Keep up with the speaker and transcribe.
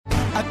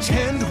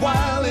Attend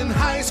while in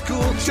high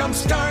school.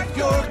 Jumpstart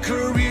your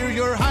career.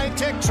 Your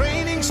high-tech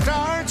training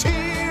starts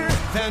here.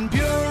 Van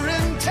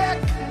Buren Tech.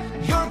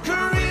 Your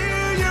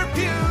career, your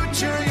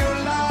future, your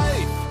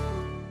life.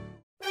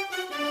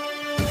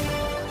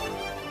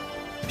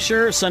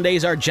 Sure,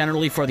 Sundays are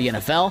generally for the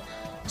NFL,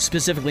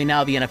 specifically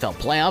now the NFL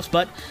playoffs,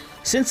 but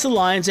since the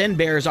Lions and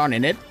Bears aren't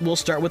in it, we'll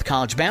start with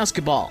college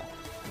basketball.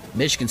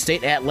 Michigan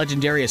State at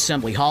legendary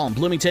Assembly Hall in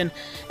Bloomington,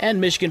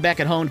 and Michigan back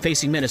at home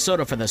facing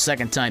Minnesota for the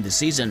second time this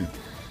season.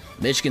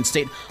 Michigan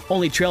State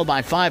only trailed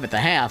by 5 at the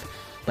half,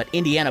 but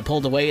Indiana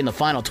pulled away in the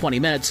final 20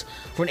 minutes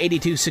for an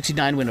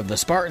 82-69 win of the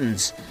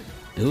Spartans.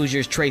 The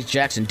Hoosiers' Trayce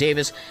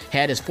Jackson-Davis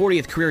had his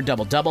 40th career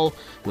double-double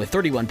with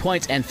 31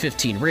 points and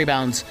 15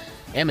 rebounds.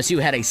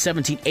 MSU had a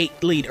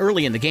 17-8 lead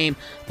early in the game,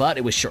 but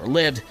it was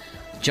short-lived.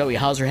 Joey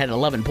Hauser had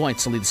 11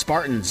 points to lead the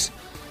Spartans.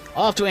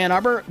 Off to Ann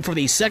Arbor for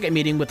the second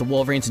meeting with the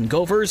Wolverines and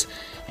Gophers,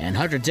 and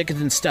Hunter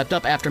Dickinson stepped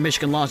up after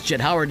Michigan lost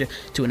Jett Howard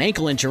to an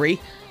ankle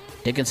injury.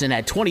 Dickinson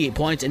had 28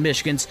 points in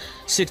Michigan's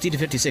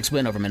 60-56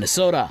 win over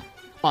Minnesota.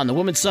 On the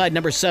women's side,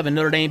 number 7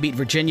 Notre Dame beat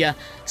Virginia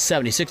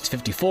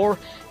 76-54,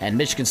 and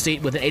Michigan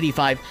State with an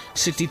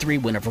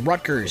 85-63 win over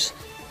Rutgers.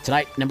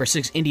 Tonight, number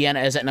 6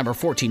 Indiana is at number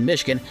 14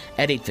 Michigan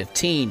at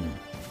 8:15.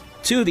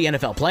 To the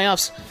NFL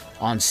playoffs.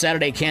 On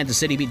Saturday, Kansas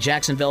City beat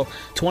Jacksonville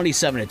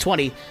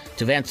 27-20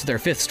 to advance to their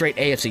 5th straight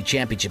AFC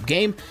Championship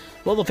game,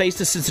 while they'll face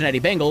the Cincinnati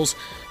Bengals,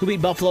 who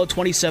beat Buffalo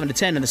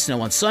 27-10 in the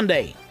snow on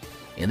Sunday.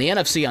 In the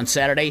NFC on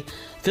Saturday,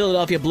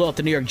 Philadelphia blew up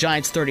the New York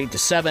Giants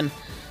 38-7.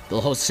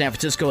 They'll host San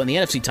Francisco in the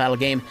NFC title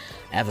game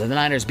after the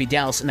Niners beat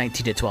Dallas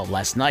 19-12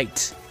 last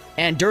night.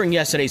 And during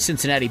yesterday's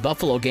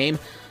Cincinnati-Buffalo game,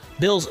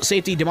 Bills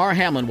safety Damar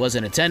Hamlin was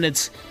in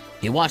attendance.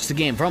 He watched the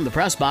game from the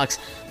press box,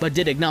 but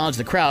did acknowledge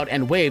the crowd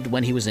and waved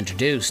when he was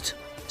introduced.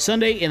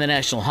 Sunday in the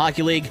National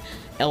Hockey League,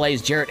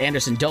 LA's Jarrett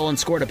Anderson-Dolan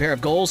scored a pair of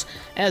goals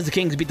as the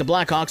Kings beat the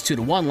Blackhawks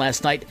 2-1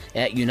 last night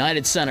at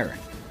United Center.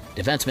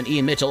 Defenseman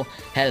Ian Mitchell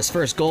had his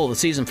first goal of the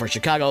season for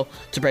Chicago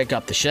to break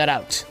up the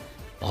shutout.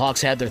 The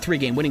Hawks had their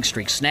 3-game winning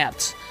streak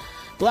snapped.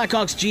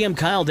 Blackhawks GM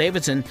Kyle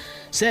Davidson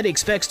said he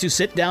expects to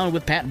sit down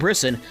with Pat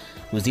Brisson,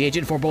 who is the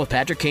agent for both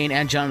Patrick Kane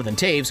and Jonathan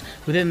Toews,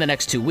 within the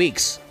next 2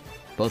 weeks.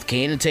 Both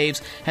Kane and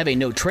Toews have a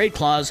no-trade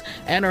clause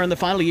and are in the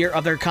final year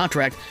of their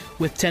contract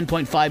with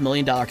 $10.5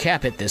 million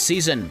cap hit this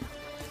season.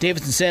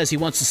 Davidson says he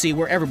wants to see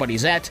where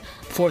everybody's at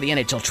before the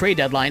NHL trade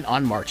deadline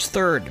on March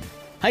 3rd.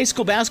 High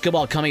school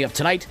basketball coming up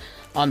tonight.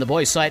 On the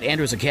boys' side,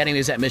 Andrews Academy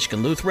is at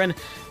Michigan Lutheran,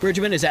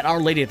 Bridgman is at Our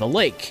Lady of the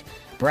Lake,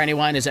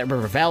 Brandywine is at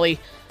River Valley,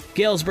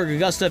 Galesburg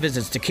Augusta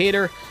visits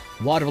Decatur,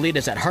 Watervliet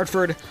is at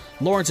Hartford,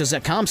 Lawrence is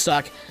at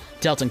Comstock,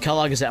 Delton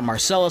Kellogg is at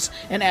Marcellus,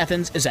 and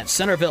Athens is at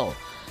Centerville.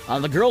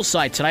 On the girls'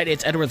 side tonight,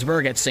 it's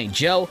Edwardsburg at St.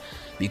 Joe,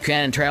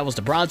 Buchanan travels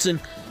to Bronson,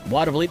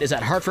 Watervliet is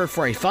at Hartford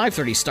for a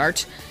 5:30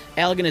 start,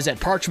 Allegan is at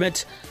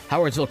Parchment,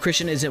 Howardsville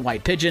Christian is at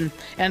White Pigeon,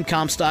 and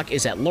Comstock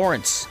is at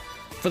Lawrence.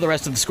 For the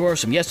rest of the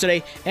scores from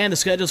yesterday and the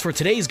schedules for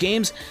today's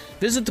games,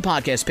 visit the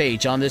podcast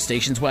page on this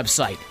station's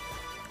website.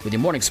 With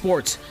your morning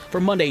sports for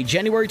Monday,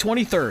 January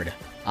 23rd,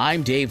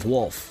 I'm Dave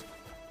Wolf.